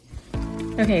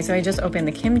Okay, so I just opened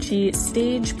the Kimchi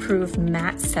Stage Proof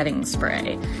Matte Setting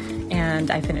Spray, and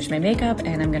I finished my makeup,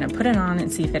 and I'm gonna put it on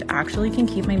and see if it actually can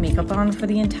keep my makeup on for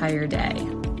the entire day.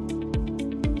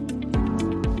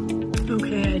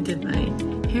 Okay, I did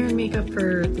my hair and makeup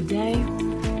for the day.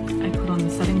 I put on the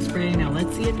setting spray. Now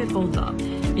let's see if it holds up.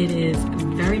 It is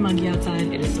very muggy outside.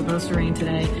 It is supposed to rain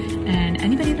today, and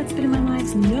anybody that's been in my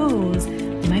lives knows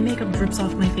my makeup drips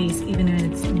off my face even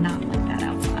when it's not like that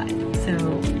outside. So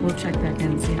we'll check back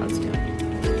in and see how it's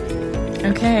doing.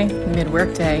 Okay,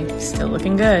 mid-work day, still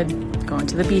looking good. Going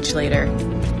to the beach later.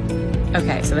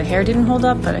 Okay, so the hair didn't hold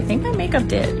up, but I think my makeup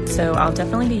did, so I'll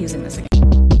definitely be using this again.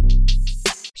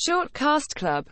 Short Cast Club